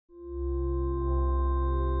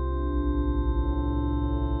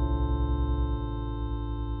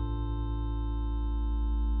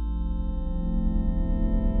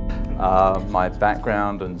My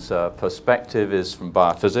background and perspective is from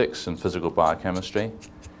biophysics and physical biochemistry.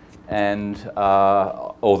 And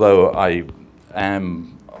although I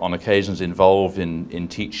am on occasions involved in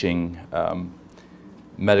teaching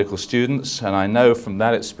medical students, and I know from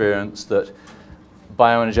that experience that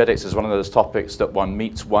bioenergetics is one of those topics that one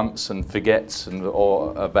meets once and forgets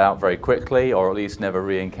or about very quickly, or at least never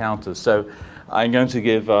re-encounters. So I'm going to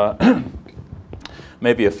give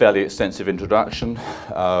maybe a fairly extensive introduction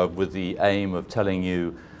with the aim of telling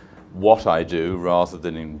you what I do rather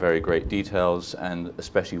than in very great details, and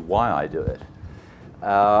especially why I do it.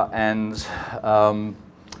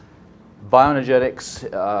 Bioenergetics,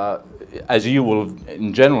 as you will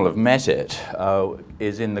in general have met it,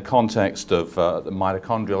 is in the context of the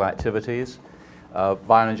mitochondrial activities.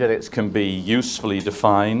 Bioenergetics can be usefully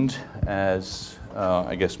defined as,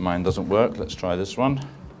 I guess mine doesn't work, let's try this one.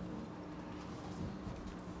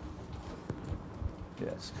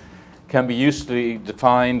 Yes. Can be usefully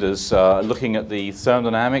defined as looking at the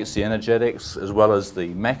thermodynamics, the energetics, as well as the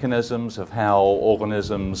mechanisms of how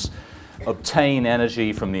organisms obtain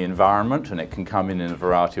energy from the environment, and it can come in a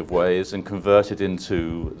variety of ways, and convert it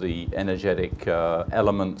into the energetic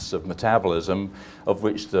elements of metabolism, of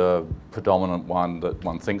which the predominant one that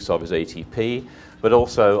one thinks of is ATP, but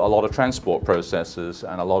also a lot of transport processes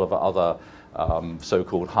and a lot of other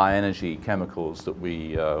so-called high-energy chemicals that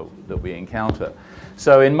we encounter.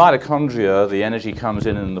 So in mitochondria, the energy comes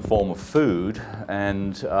in the form of food,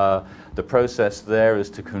 and the process there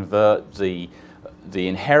is to convert the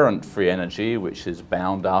inherent free energy, which is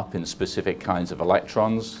bound up in specific kinds of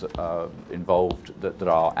electrons involved that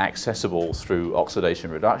are accessible through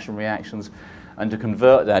oxidation reduction reactions, and to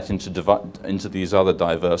convert that into these other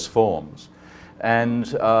diverse forms. And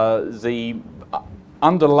the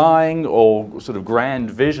underlying or sort of grand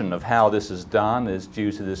vision of how this is done is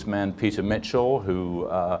due to this man Peter Mitchell, who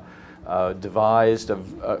devised,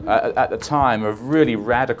 at the time, a really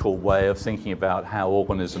radical way of thinking about how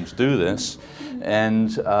organisms do this. And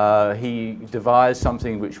he devised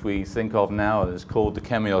something which we think of now as called the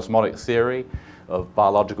chemiosmotic theory of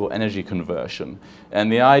biological energy conversion.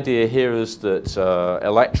 And the idea here is that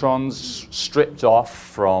electrons stripped off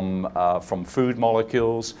from food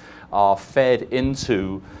molecules are fed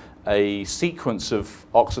into a sequence of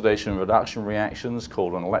oxidation and reduction reactions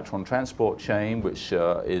called an electron transport chain, which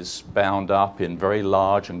is bound up in very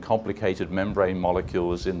large and complicated membrane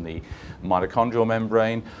molecules in the mitochondrial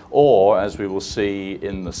membrane, or, as we will see,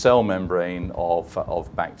 in the cell membrane of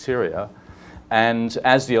bacteria. And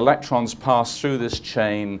as the electrons pass through this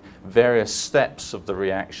chain, various steps of the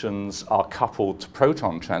reactions are coupled to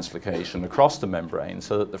proton translocation across the membrane,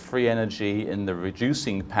 so that the free energy in the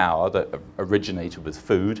reducing power that originated with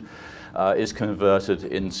food is converted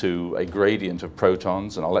into a gradient of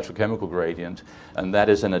protons, an electrochemical gradient, and that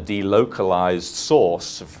is in a delocalized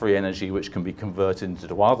source of free energy which can be converted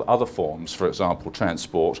into other forms, for example,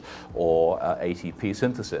 transport or ATP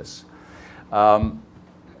synthesis.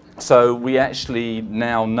 So we actually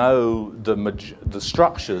now know the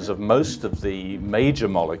structures of most of the major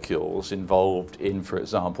molecules involved in, for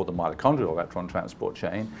example, the mitochondrial electron transport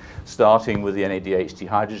chain, starting with the NADH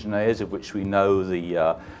dehydrogenase, of which we know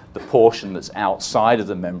the portion that's outside of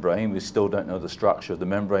the membrane. We still don't know the structure of the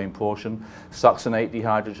membrane portion. Succinate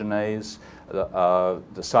dehydrogenase,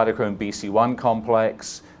 the cytochrome BC1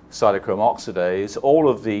 complex, cytochrome oxidase, all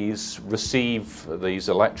of these receive these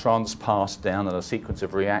electrons passed down in a sequence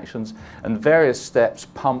of reactions, and various steps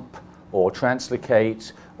pump or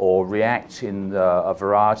translocate or react in a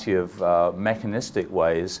variety of mechanistic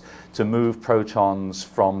ways to move protons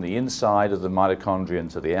from the inside of the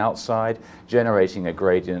mitochondria to the outside, generating a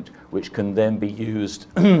gradient which can then be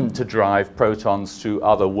used to drive protons through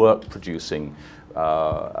other work-producing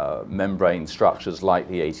membrane structures like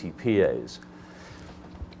the ATPase.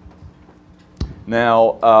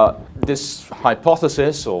 Now, this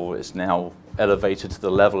hypothesis, or it's now elevated to the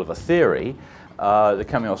level of a theory, the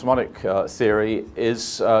chemiosmotic theory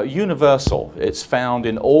is universal. It's found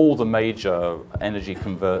in all the major energy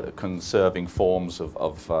conserving forms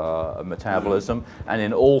of metabolism and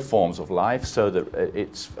in all forms of life, so that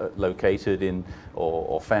it's located in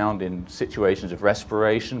or found in situations of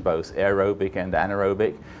respiration, both aerobic and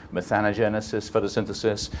anaerobic, methanogenesis,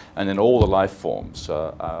 photosynthesis, and in all the life forms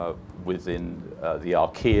within the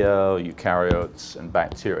archaea, eukaryotes, and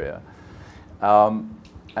bacteria.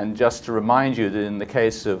 And just to remind you that in the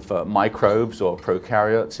case of microbes or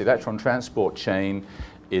prokaryotes, the electron transport chain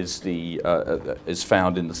is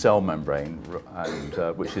found in the cell membrane,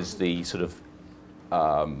 and which is the sort of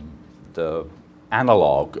the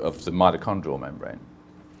analog of the mitochondrial membrane.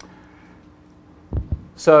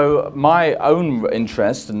 So my own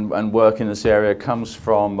interest and work in this area comes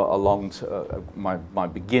from my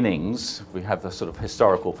beginnings. We have a sort of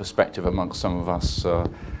historical perspective amongst some of us,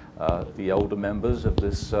 the older members of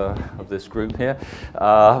this group here.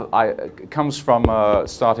 It comes from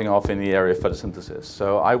starting off in the area of photosynthesis.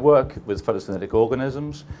 So I work with photosynthetic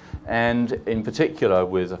organisms, and in particular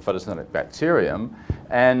with a photosynthetic bacterium.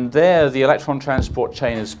 And there, the electron transport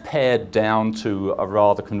chain is pared down to a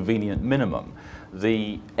rather convenient minimum.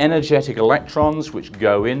 The energetic electrons which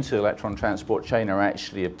go into the electron transport chain are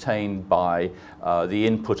actually obtained by the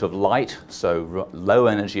input of light. So low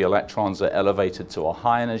energy electrons are elevated to a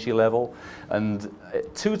high energy level. And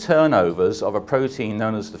two turnovers of a protein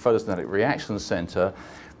known as the photosynthetic reaction center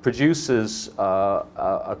produces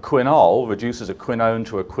a quinol, reduces a quinone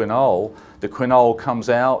to a quinol. The quinol comes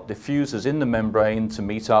out, diffuses in the membrane to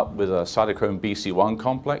meet up with a cytochrome BC1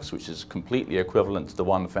 complex, which is completely equivalent to the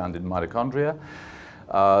one found in mitochondria.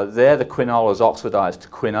 There the quinol is oxidized to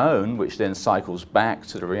quinone, which then cycles back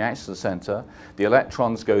to the reaction center. The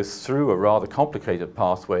electrons go through a rather complicated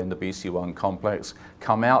pathway in the BC1 complex,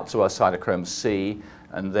 come out to our cytochrome C,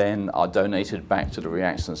 and then are donated back to the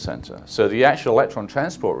reaction center. So the actual electron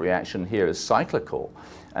transport reaction here is cyclical,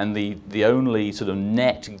 and the only sort of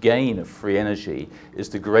net gain of free energy is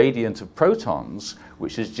the gradient of protons,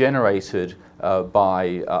 which is generated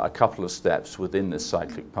by a couple of steps within this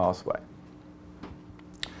cyclic pathway.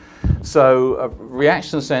 So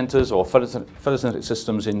reaction centers, or photosynthetic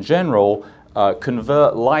systems in general,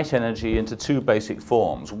 convert light energy into two basic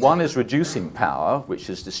forms. One is reducing power, which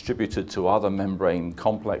is distributed to other membrane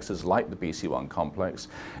complexes like the BC1 complex,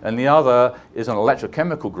 and the other is an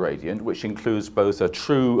electrochemical gradient, which includes both a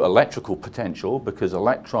true electrical potential, because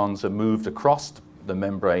electrons are moved across the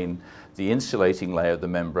membrane, the insulating layer of the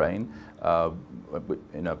membrane,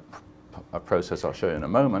 in a process I'll show you in a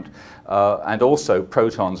moment, and also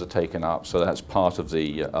protons are taken up, so that's part of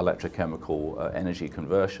the electrochemical energy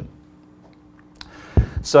conversion.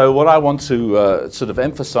 So what I want to sort of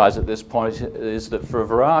emphasize at this point is that for a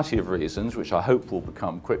variety of reasons, which I hope will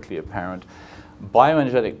become quickly apparent,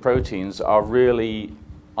 bioenergetic proteins are really,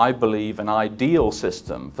 I believe, an ideal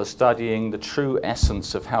system for studying the true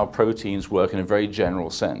essence of how proteins work in a very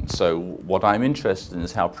general sense. So what I'm interested in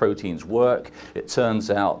is how proteins work. It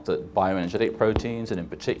turns out that bioenergetic proteins, and in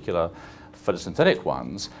particular photosynthetic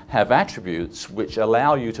ones, have attributes which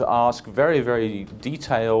allow you to ask very, very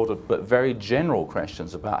detailed but very general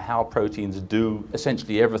questions about how proteins do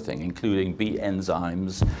essentially everything, including be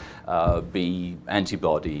enzymes, be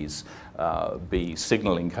antibodies, be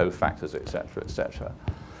signaling cofactors, etc., etc.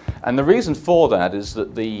 And the reason for that is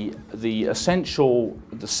that the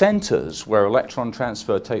centers where electron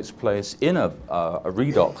transfer takes place in a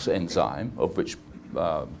redox enzyme, of which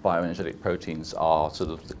bioenergetic proteins are sort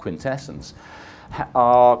of the quintessence,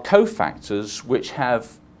 are cofactors which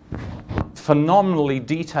have phenomenally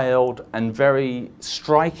detailed and very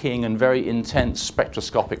striking and very intense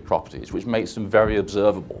spectroscopic properties, which makes them very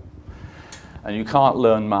observable. And you can't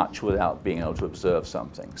learn much without being able to observe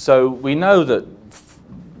something. So we know that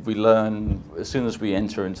we learn as soon as we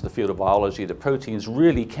enter into the field of biology that proteins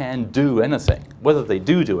really can do anything. Whether they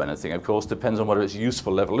do anything, of course, depends on whether it's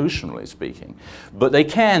useful evolutionarily speaking. But they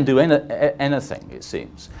can do anything, it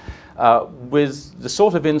seems. With the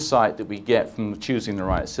sort of insight that we get from choosing the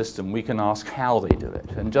right system, we can ask how they do it.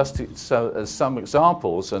 And just so as some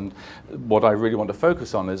examples, and what I really want to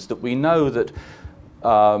focus on is that we know that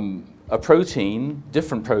a protein,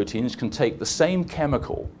 different proteins, can take the same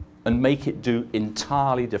chemical and make it do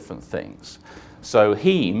entirely different things. So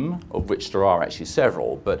heme, of which there are actually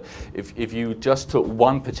several, but if you just took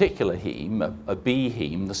one particular heme, a B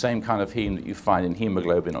heme, the same kind of heme that you find in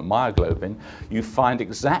hemoglobin or myoglobin, you find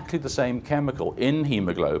exactly the same chemical in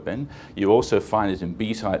hemoglobin. You also find it in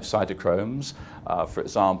B-type cytochromes. For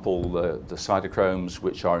example, the cytochromes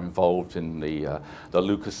which are involved in the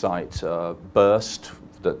leukocyte burst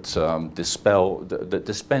that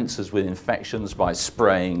dispenses with infections by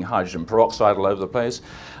spraying hydrogen peroxide all over the place.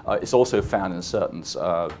 It's also found in certain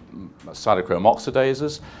cytochrome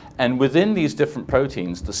oxidases. And within these different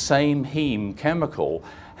proteins, the same heme chemical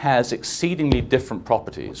has exceedingly different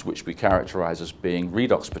properties, which we characterize as being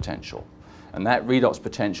redox potential. And that redox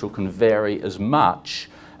potential can vary as much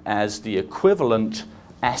as the equivalent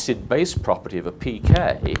acid-base property of a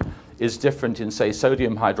pK is different in, say,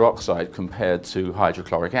 sodium hydroxide compared to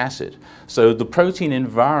hydrochloric acid. So the protein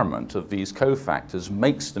environment of these cofactors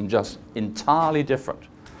makes them just entirely different.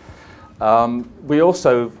 We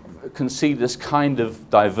also can see this kind of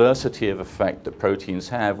diversity of effect that proteins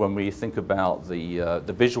have when we think about the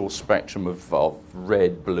visual spectrum of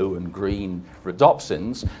red, blue, and green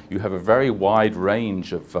rhodopsins. You have a very wide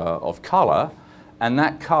range of color, and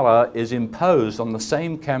that color is imposed on the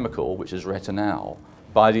same chemical, which is retinal,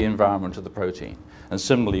 by the environment of the protein. And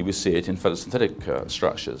similarly, we see it in photosynthetic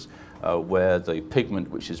structures, where the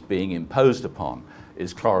pigment which is being imposed upon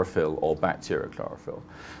is chlorophyll or bacterial chlorophyll.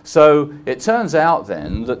 So it turns out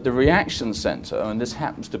then that the reaction center, and this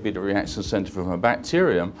happens to be the reaction center from a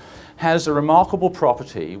bacterium, has a remarkable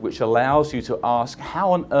property which allows you to ask,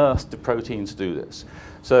 how on earth do proteins do this?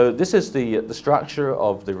 So this is the structure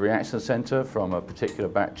of the reaction center from a particular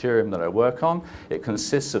bacterium that I work on. It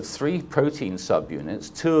consists of 3 protein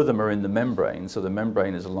subunits. 2 of them are in the membrane, so the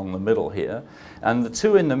membrane is along the middle here. And the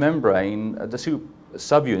 2 in the membrane, the 2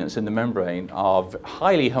 subunits in the membrane are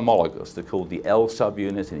highly homologous. They're called the L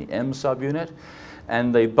subunit and the M subunit.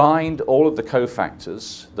 And they bind all of the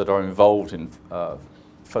cofactors that are involved in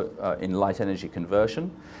light energy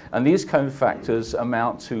conversion. And these cofactors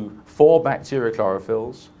amount to 4 bacterial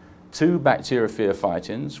chlorophylls, 2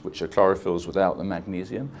 bacteriophytins, which are chlorophylls without the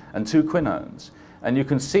magnesium, and 2 quinones. And you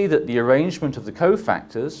can see that the arrangement of the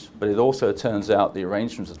cofactors, but it also turns out the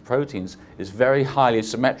arrangement of the proteins, is very highly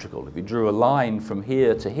symmetrical. If you drew a line from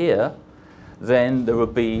here to here, then there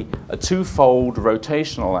would be a 2-fold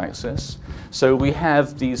rotational axis. So we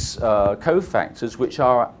have these cofactors which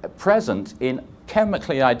are present in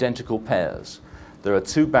chemically identical pairs. There are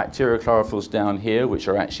 2 bacterial chlorophylls down here which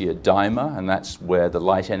are actually a dimer, and that's where the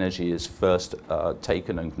light energy is first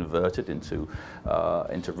taken and converted into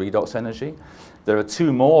redox energy. There are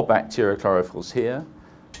 2 more bacterial chlorophylls here,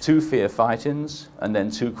 2 phytins, and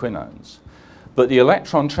then 2 quinones. But the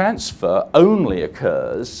electron transfer only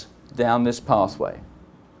occurs down this pathway.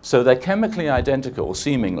 So they're chemically identical,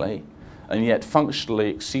 seemingly, and yet functionally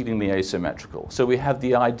exceedingly asymmetrical. So we have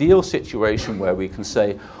the ideal situation where we can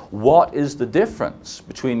say, what is the difference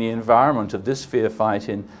between the environment of this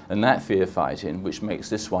phytin and that phytin, which makes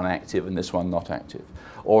this one active and this one not active?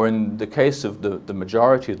 Or in the case of the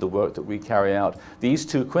majority of the work that we carry out, these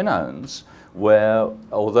 2 quinones, where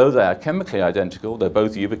although they are chemically identical, they're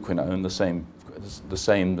both ubiquinone, the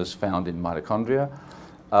same as found in mitochondria,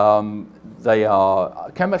 they are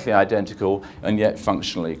chemically identical and yet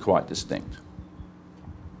functionally quite distinct.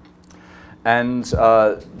 And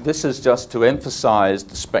this is just to emphasize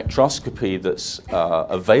the spectroscopy that's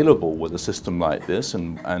available with a system like this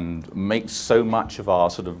and makes so much of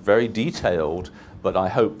our sort of very detailed but I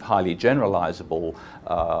hope highly generalizable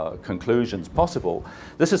conclusions possible.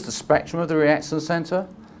 This is the spectrum of the reaction center.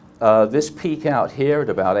 This peak out here at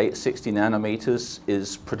about 860 nanometers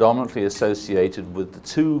is predominantly associated with the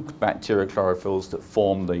 2 bacterial chlorophylls that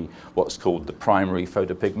form what's called the primary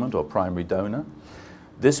photopigment or primary donor.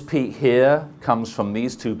 This peak here comes from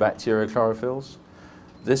these 2 bacterial chlorophylls.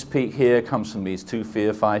 This peak here comes from these 2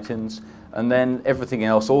 phytins, and then everything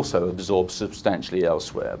else also absorbs substantially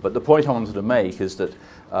elsewhere. But the point I wanted to make is that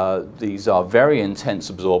these are very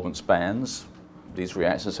intense absorbance bands. These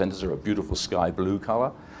reaction centers are a beautiful sky blue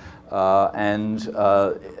color.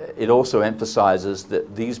 It also emphasizes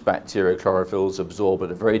that these bacterial chlorophylls absorb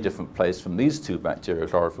at a very different place from these 2 bacterial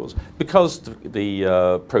chlorophylls because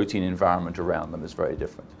the protein environment around them is very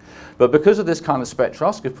different. But because of this kind of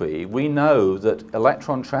spectroscopy, we know that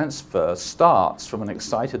electron transfer starts from an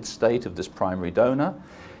excited state of this primary donor.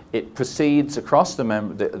 It proceeds across the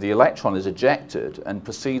membrane, the electron is ejected and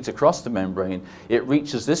proceeds across the membrane. It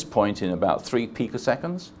reaches this point in about 3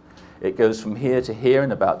 picoseconds. It goes from here to here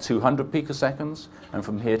in about 200 picoseconds, and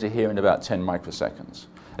from here to here in about 10 microseconds.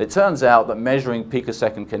 It turns out that measuring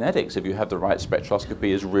picosecond kinetics, if you have the right spectroscopy,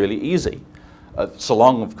 is really easy. So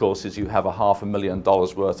long, of course, as you have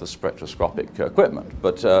 $500,000 worth of spectroscopic equipment.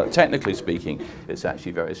 But technically speaking, it's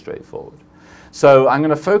actually very straightforward. So I'm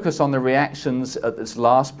going to focus on the reactions at this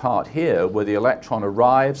last part here, where the electron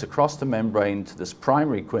arrives across the membrane to this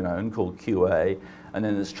primary quinone called QA, and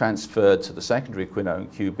then is transferred to the secondary quinone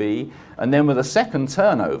QB. And then with a second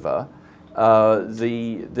turnover,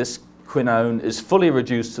 this quinone is fully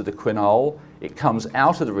reduced to the quinol. It comes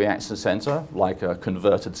out of the reaction center like a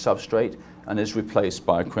converted substrate and is replaced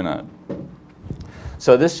by a quinone.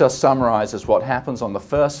 So this just summarizes what happens on the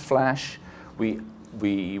first flash. We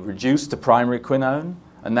reduce the primary quinone,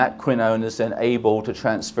 and that quinone is then able to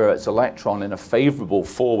transfer its electron in a favorable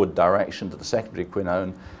forward direction to the secondary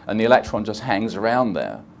quinone, and the electron just hangs around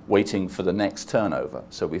there, waiting for the next turnover.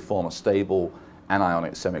 So we form a stable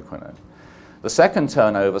anionic semiquinone. The second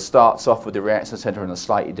turnover starts off with the reaction center in a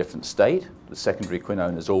slightly different state. The secondary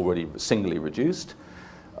quinone is already singly reduced.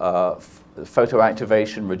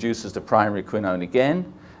 Photoactivation reduces the primary quinone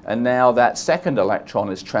again, and now that second electron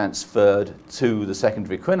is transferred to the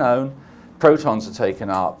secondary quinone, protons are taken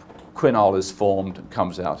up, quinol is formed,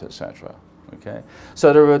 comes out, etc. Okay?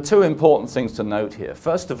 So there are two important things to note here.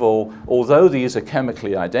 First of all, although these are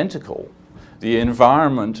chemically identical, the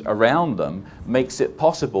environment around them makes it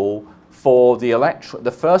possible for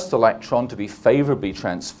the first electron to be favorably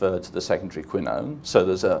transferred to the secondary quinone. So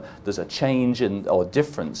there's a change or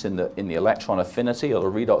difference in the electron affinity or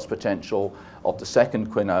the redox potential of the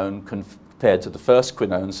second quinone compared to the first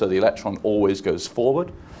quinone, so the electron always goes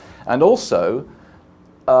forward. And also,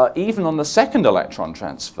 even on the second electron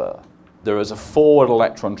transfer, there is a forward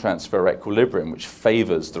electron transfer equilibrium which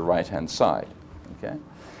favors the right-hand side. Okay?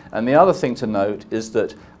 And the other thing to note is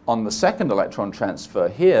that on the second electron transfer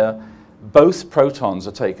here, both protons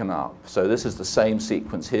are taken up. So this is the same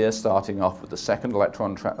sequence here, starting off with the second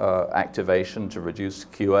electron activation to reduce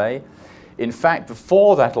QA. In fact,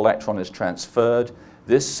 before that electron is transferred,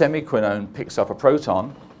 this semiquinone picks up a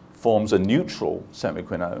proton, forms a neutral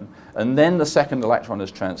semiquinone, and then the second electron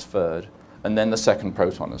is transferred, and then the second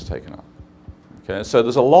proton is taken up. Okay? So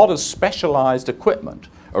there's a lot of specialized equipment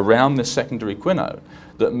around this secondary quinone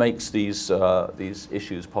that makes these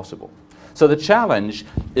issues possible. So the challenge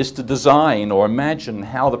is to design or imagine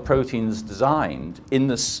how the protein is designed in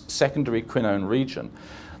this secondary quinone region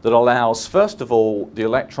that allows, first of all, the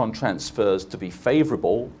electron transfers to be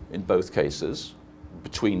favorable in both cases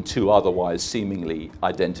between two otherwise seemingly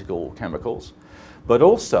identical chemicals, but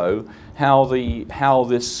also how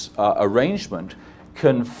this arrangement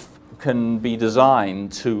can be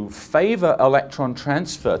designed to favor electron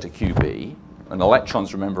transfer to QB, and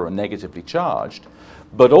electrons, remember, are negatively charged,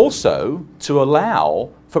 but also to allow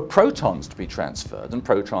for protons to be transferred, and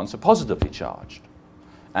protons are positively charged.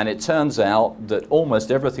 And it turns out that almost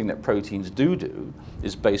everything that proteins do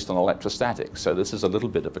is based on electrostatics, so this is a little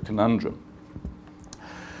bit of a conundrum.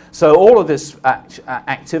 So all of this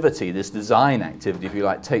activity, this design activity, if you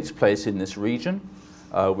like, takes place in this region,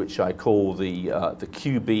 which I call the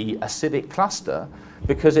QB acidic cluster,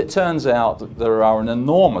 because it turns out that there are an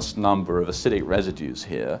enormous number of acidic residues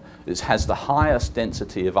here. It has the highest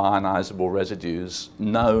density of ionizable residues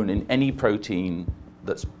known in any protein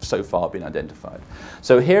that's so far been identified.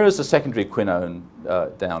 So here is the secondary quinone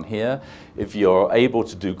down here. If you're able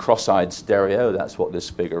to do cross-eyed stereo, that's what this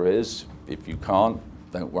figure is. If you can't,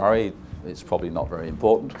 don't worry. It's probably not very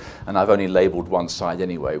important. And I've only labeled one side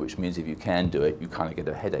anyway, which means if you can do it, you kind of get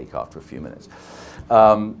a headache after a few minutes.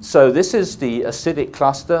 So this is the acidic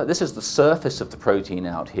cluster. This is the surface of the protein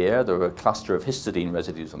out here. There are a cluster of histidine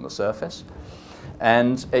residues on the surface.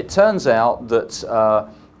 And it turns out that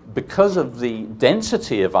because of the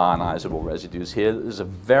density of ionizable residues here, there's a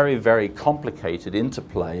very, very complicated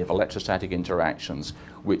interplay of electrostatic interactions,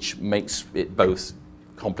 which makes it both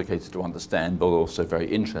complicated to understand, but also very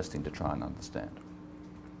interesting to try and understand.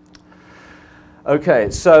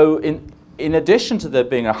 Okay, so in addition to there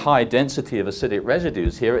being a high density of acidic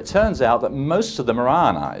residues here, it turns out that most of them are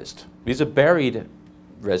ionized. These are buried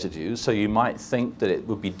residues, so you might think that it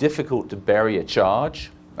would be difficult to bury a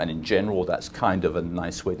charge, and in general that's kind of a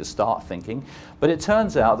nice way to start thinking, but it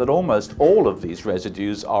turns out that almost all of these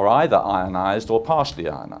residues are either ionized or partially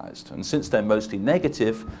ionized, and since they're mostly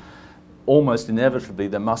negative, almost inevitably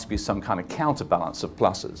there must be some kind of counterbalance of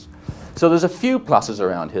pluses. So there's a few pluses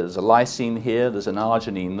around here. There's a lysine here, there's an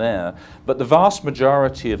arginine there, but the vast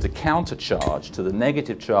majority of the countercharge to the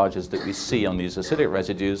negative charges that we see on these acidic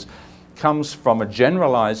residues comes from a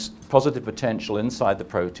generalized positive potential inside the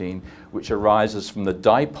protein which arises from the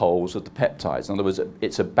dipoles of the peptides. In other words,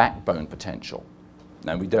 it's a backbone potential,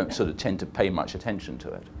 and we don't sort of tend to pay much attention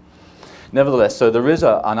to it. Nevertheless, so there is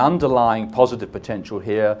an underlying positive potential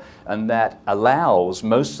here, and that allows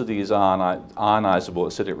most of these ionizable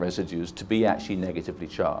acidic residues to be actually negatively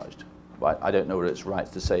charged. But I don't know whether it's right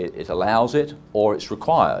to say it allows it or it's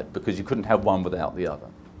required, because you couldn't have one without the other.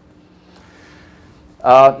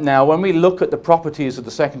 Now, when we look at the properties of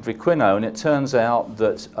the secondary quinone, it turns out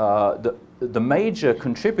that the major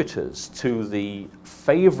contributors to the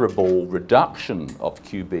favorable reduction of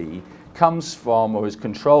QB comes from or is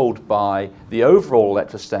controlled by the overall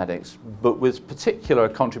electrostatics, but with particular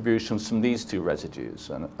contributions from these two residues,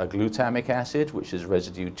 a glutamic acid, which is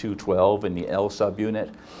residue 212 in the L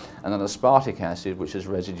subunit, and an aspartic acid, which is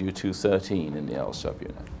residue 213 in the L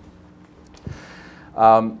subunit.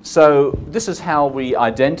 So this is how we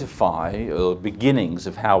identify, or beginnings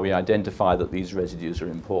of how we identify that these residues are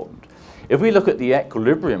important. If we look at the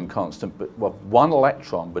equilibrium constant, one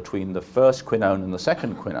electron between the first quinone and the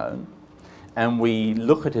second quinone, and we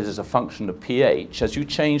look at it as a function of pH, as you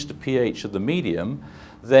change the pH of the medium,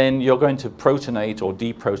 then you're going to protonate or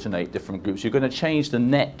deprotonate different groups. You're going to change the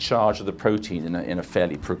net charge of the protein in a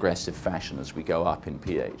fairly progressive fashion as we go up in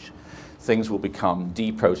pH. Things will become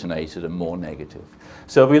deprotonated and more negative.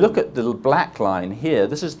 So if we look at the black line here,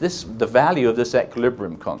 this is the value of this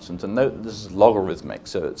equilibrium constant, and note this is logarithmic,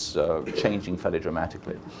 so it's changing fairly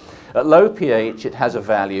dramatically. At low pH, it has a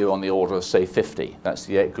value on the order of, say, 50. That's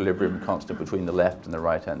the equilibrium constant between the left and the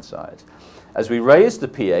right-hand side. As we raise the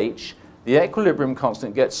pH, the equilibrium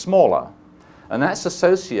constant gets smaller, and that's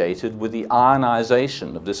associated with the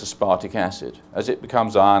ionization of this aspartic acid. As it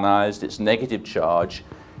becomes ionized, its negative charge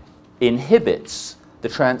inhibits the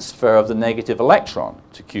transfer of the negative electron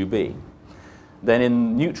to QB. Then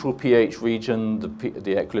in neutral pH region,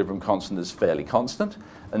 the equilibrium constant is fairly constant.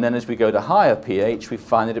 And then as we go to higher pH, we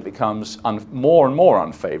find that it becomes more and more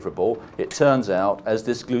unfavorable, it turns out, as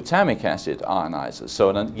this glutamic acid ionizes. So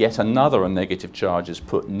yet another negative charge is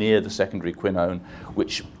put near the secondary quinone,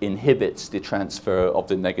 which inhibits the transfer of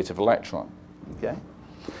the negative electron. Okay?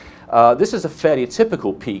 This is a fairly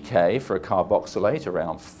typical pK for a carboxylate,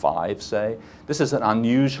 around 5, say. This is an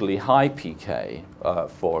unusually high pK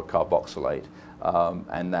for a carboxylate,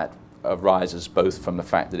 and that arises both from the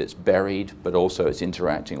fact that it's buried, but also it's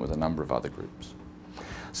interacting with a number of other groups.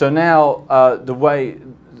 So now,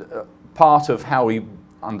 part of how we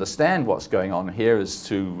understand what's going on here is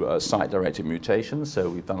to site-directed mutations. So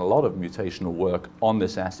we've done a lot of mutational work on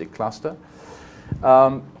this acid cluster.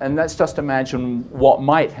 And let's just imagine what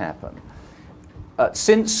might happen.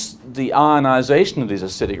 Since the ionization of these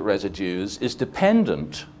acidic residues is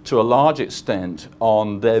dependent to a large extent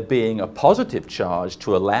on there being a positive charge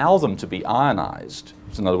to allow them to be ionized,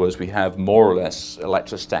 so in other words, we have more or less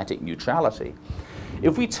electrostatic neutrality.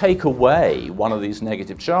 If we take away one of these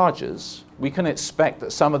negative charges, we can expect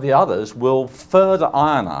that some of the others will further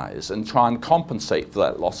ionize and try and compensate for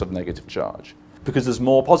that loss of negative charge, because there's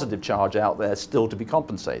more positive charge out there still to be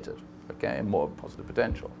compensated, okay, and more positive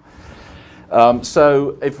potential.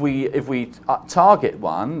 So if we target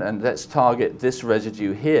one, and let's target this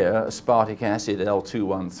residue here, aspartic acid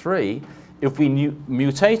L213, if we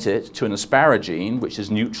mutate it to an asparagine, which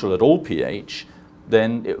is neutral at all pH,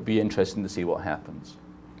 then it would be interesting to see what happens.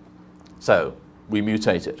 So we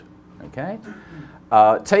mutate it, okay?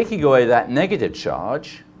 Taking away that negative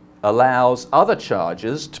charge allows other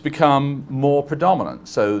charges to become more predominant.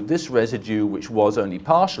 So this residue, which was only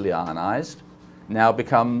partially ionized, now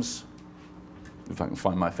becomes, if I can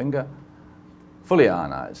find my finger, fully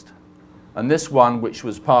ionized. And this one, which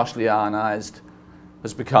was partially ionized,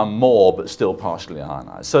 has become more, but still partially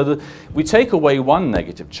ionized. So we take away one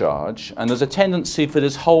negative charge, and there's a tendency for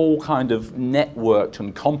this whole kind of networked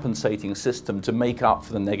and compensating system to make up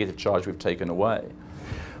for the negative charge we've taken away.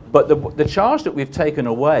 But the charge that we've taken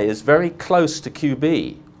away is very close to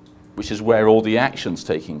QB, which is where all the action's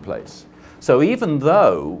taking place. So even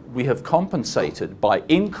though we have compensated by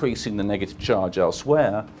increasing the negative charge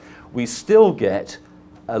elsewhere, we still get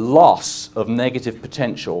a loss of negative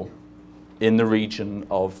potential in the region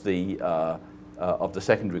of the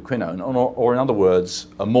secondary quinone, or in other words,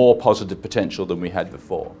 a more positive potential than we had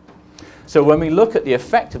before. So when we look at the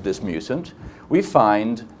effect of this mutant, we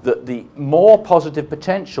find that the more positive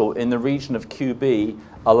potential in the region of QB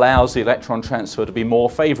allows the electron transfer to be more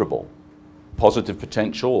favorable. Positive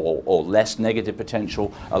potential or less negative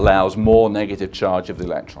potential allows more negative charge of the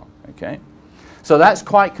electron, okay? So that's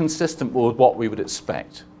quite consistent with what we would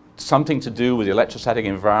expect. Something to do with the electrostatic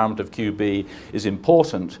environment of QB is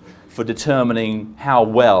important for determining how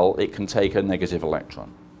well it can take a negative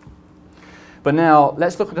electron. But now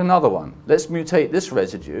let's look at another one. Let's mutate this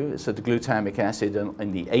residue. It's a glutamic acid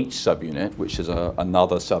in the H subunit, which is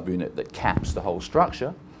another subunit that caps the whole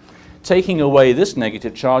structure. Taking away this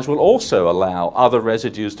negative charge will also allow other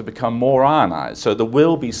residues to become more ionized. So there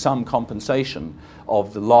will be some compensation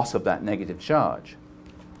of the loss of that negative charge.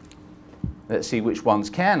 Let's see which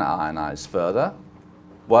ones can ionize further.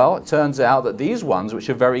 Well, it turns out that these ones, which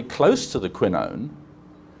are very close to the quinone,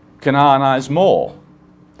 can ionize more.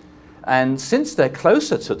 And since they're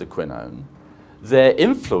closer to the quinone, their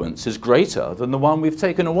influence is greater than the one we've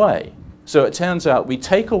taken away. So it turns out we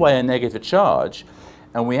take away a negative charge,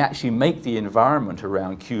 and we actually make the environment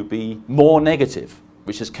around QB more negative,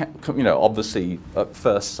 which is, obviously at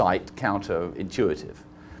first sight counterintuitive.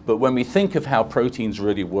 But when we think of how proteins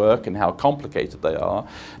really work and how complicated they are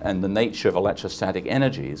and the nature of electrostatic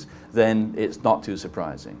energies, then it's not too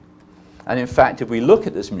surprising. And in fact, if we look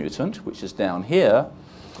at this mutant, which is down here,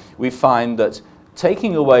 we find that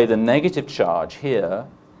taking away the negative charge here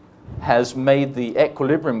has made the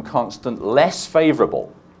equilibrium constant less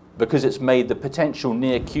favorable because it's made the potential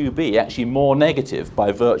near QB actually more negative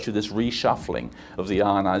by virtue of this reshuffling of the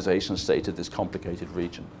ionization state of this complicated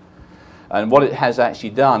region. And what it has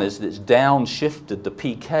actually done is that it's downshifted the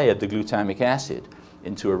pK of the glutamic acid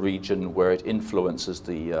into a region where it influences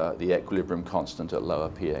the equilibrium constant at lower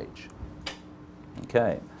pH.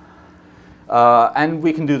 Okay. And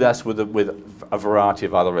we can do this with a variety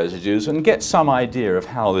of other residues and get some idea of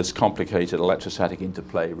how this complicated electrostatic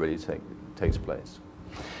interplay really takes place.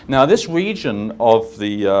 Now, this region of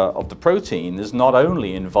the protein is not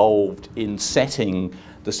only involved in setting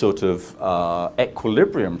the sort of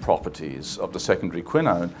equilibrium properties of the secondary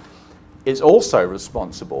quinone, it's also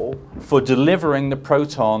responsible for delivering the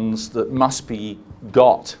protons that must be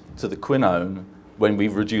got to the quinone when we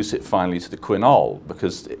reduce it finally to the quinol,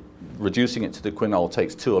 because reducing it to the quinol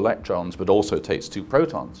takes 2 electrons but also takes 2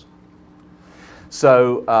 protons.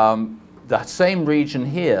 So the same region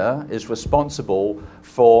here is responsible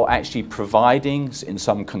for actually providing, in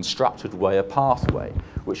some constructed way, a pathway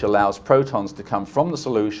which allows protons to come from the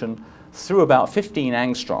solution through about 15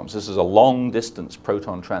 angstroms. This is a long-distance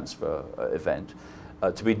proton transfer event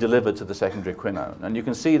to be delivered to the secondary quinone. And you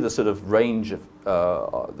can see the sort of range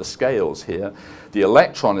of the scales here. The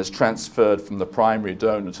electron is transferred from the primary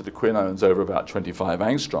donor to the quinones over about 25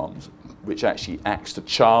 angstroms, which actually acts to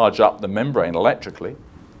charge up the membrane electrically.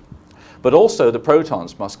 But also the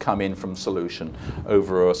protons must come in from solution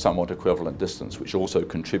over a somewhat equivalent distance, which also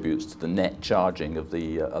contributes to the net charging of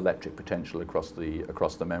the electric potential across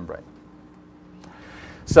the membrane.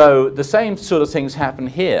 So the same sort of things happen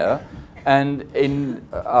here, and in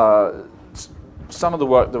some of the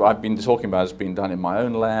work that I've been talking about has been done in my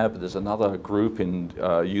own lab. There's another group in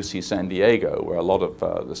UC San Diego where a lot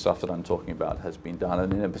of the stuff that I'm talking about has been done,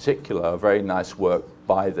 and in particular, a very nice work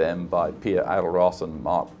by them, by Pia Adelroth and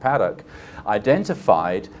Mark Paddock,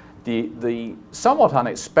 identified the somewhat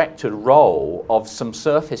unexpected role of some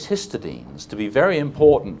surface histidines to be very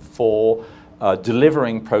important for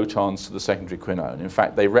delivering protons to the secondary quinone. In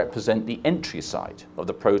fact, they represent the entry site of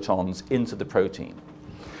the protons into the protein.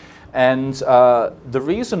 And the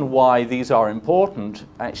reason why these are important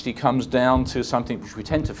actually comes down to something which we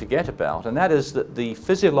tend to forget about, and that is that the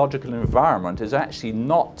physiological environment is actually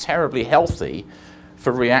not terribly healthy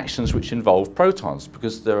for reactions which involve protons,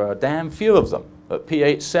 because there are damn few of them. At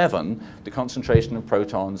pH 7, the concentration of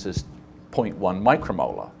protons is 0.1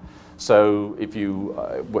 micromolar. So if you,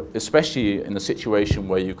 especially in a situation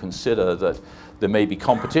where you consider that there may be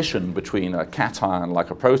competition between a cation like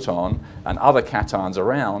a proton and other cations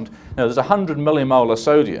around, there's 100 millimolar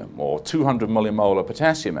sodium or 200 millimolar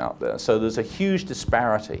potassium out there. So there's a huge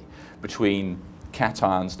disparity between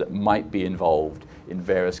cations that might be involved in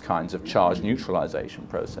various kinds of charge neutralization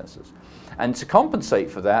processes. And to compensate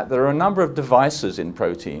for that, there are a number of devices in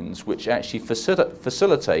proteins which actually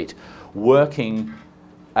facilitate working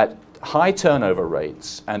at high turnover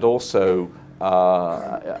rates and also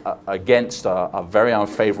against a very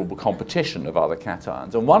unfavorable competition of other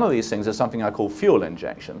cations. And one of these things is something I call fuel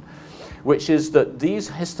injection, which is that these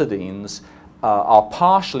histidines are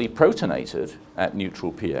partially protonated at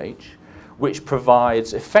neutral pH, which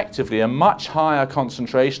provides effectively a much higher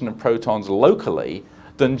concentration of protons locally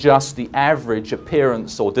than just the average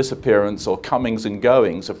appearance or disappearance or comings and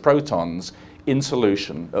goings of protons in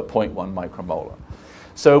solution at 0.1 micromolar.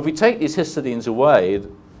 So if we take these histidines away,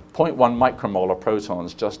 0.1 micromolar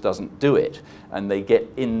protons just doesn't do it, and they get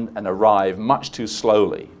in and arrive much too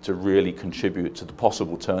slowly to really contribute to the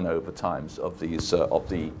possible turnover times of these of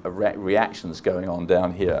the reactions going on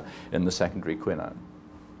down here in the secondary quinone.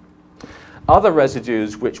 Other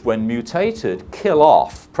residues which, when mutated, kill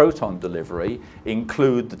off proton delivery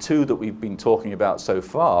include the two that we've been talking about so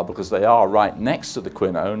far, because they are right next to the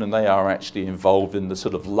quinone and they are actually involved in the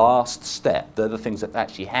sort of last step. They're the things that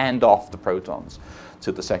actually hand off the protons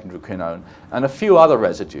to the secondary quinone, and a few other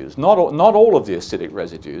residues. Not all of the acidic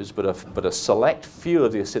residues, but a select few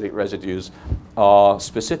of the acidic residues are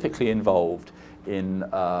specifically involved in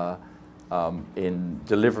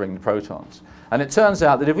delivering the protons. And it turns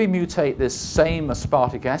out that if we mutate this same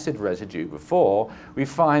aspartic acid residue before, we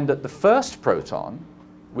find that the first proton,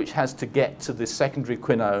 which has to get to the secondary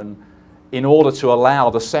quinone in order to allow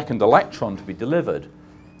the second electron to be delivered,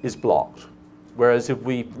 is blocked. Whereas if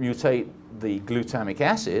we mutate the glutamic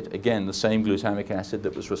acid, again the same glutamic acid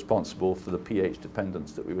that was responsible for the pH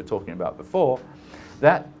dependence that we were talking about before,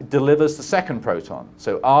 that delivers the second proton.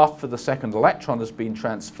 So after the second electron has been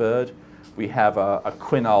transferred, we have a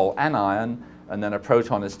quinol anion, and then a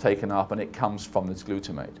proton is taken up and it comes from this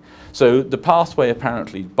glutamate. So the pathway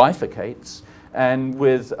apparently bifurcates, and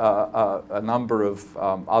with a number of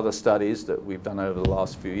other studies that we've done over the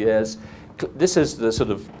last few years, this is the sort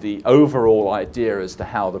of the overall idea as to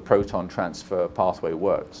how the proton transfer pathway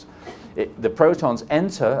works. The protons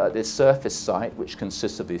enter at this surface site, which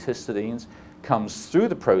consists of these histidines, comes through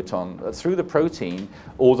the protein,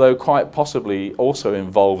 although quite possibly also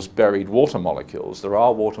involves buried water molecules. There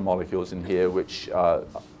are water molecules in here which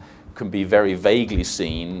can be very vaguely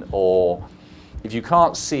seen, or if you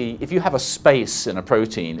can't see, if you have a space in a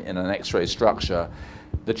protein in an X-ray structure,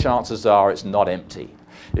 the chances are it's not empty.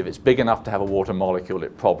 If it's big enough to have a water molecule,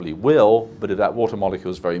 it probably will, but if that water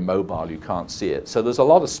molecule is very mobile, you can't see it. So there's a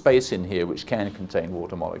lot of space in here which can contain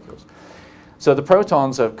water molecules. So the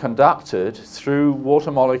protons are conducted through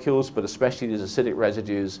water molecules, but especially these acidic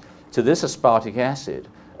residues, to this aspartic acid.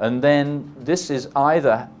 And then this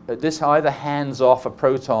either hands off a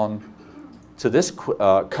proton to this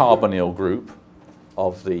carbonyl group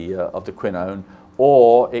of the quinone,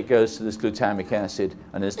 or it goes to this glutamic acid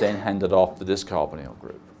and is then handed off to this carbonyl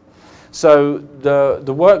group. So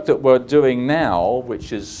the work that we're doing now,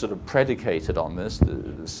 which is sort of predicated on this,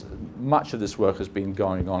 much of this work has been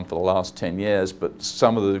going on for the last 10 years, but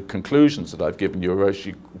some of the conclusions that I've given you are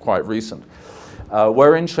actually quite recent.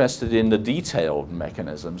 We're interested in the detailed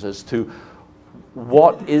mechanisms as to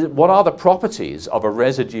what are the properties of a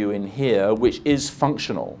residue in here which is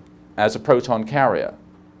functional as a proton carrier.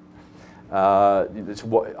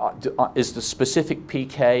 Is the specific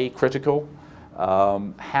pK critical?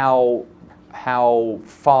 How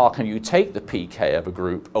far can you take the pK of a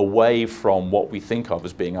group away from what we think of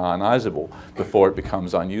as being ionizable before it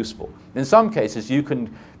becomes unuseful? In some cases, you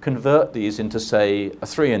can convert these into, say, a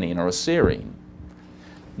threonine or a serine.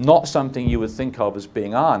 Not something you would think of as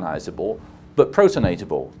being ionizable, but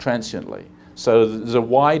protonatable transiently. So there's a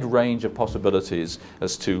wide range of possibilities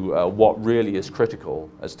as to what really is critical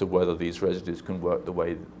as to whether these residues can work the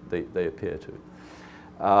way they appear to.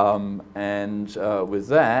 With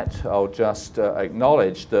that, I'll just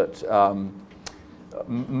acknowledge that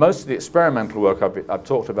most of the experimental work I've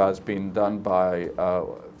talked about has been done by a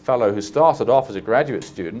fellow who started off as a graduate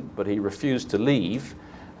student, but he refused to leave.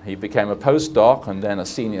 He became a postdoc and then a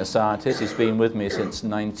senior scientist. He's been with me since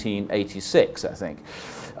 1986, I think.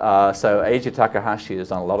 So Eiji Takahashi has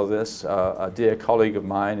done a lot of this. A dear colleague of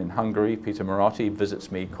mine in Hungary, Peter Marotti,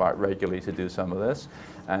 visits me quite regularly to do some of this.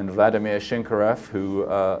 And Vladimir Shinkarev, who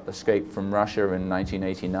escaped from Russia in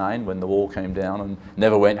 1989 when the wall came down and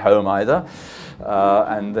never went home either.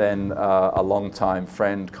 And then a longtime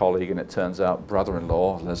friend, colleague, and it turns out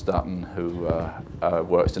brother-in-law, Les Dutton, who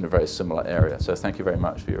works in a very similar area. So thank you very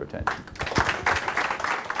much for your attention.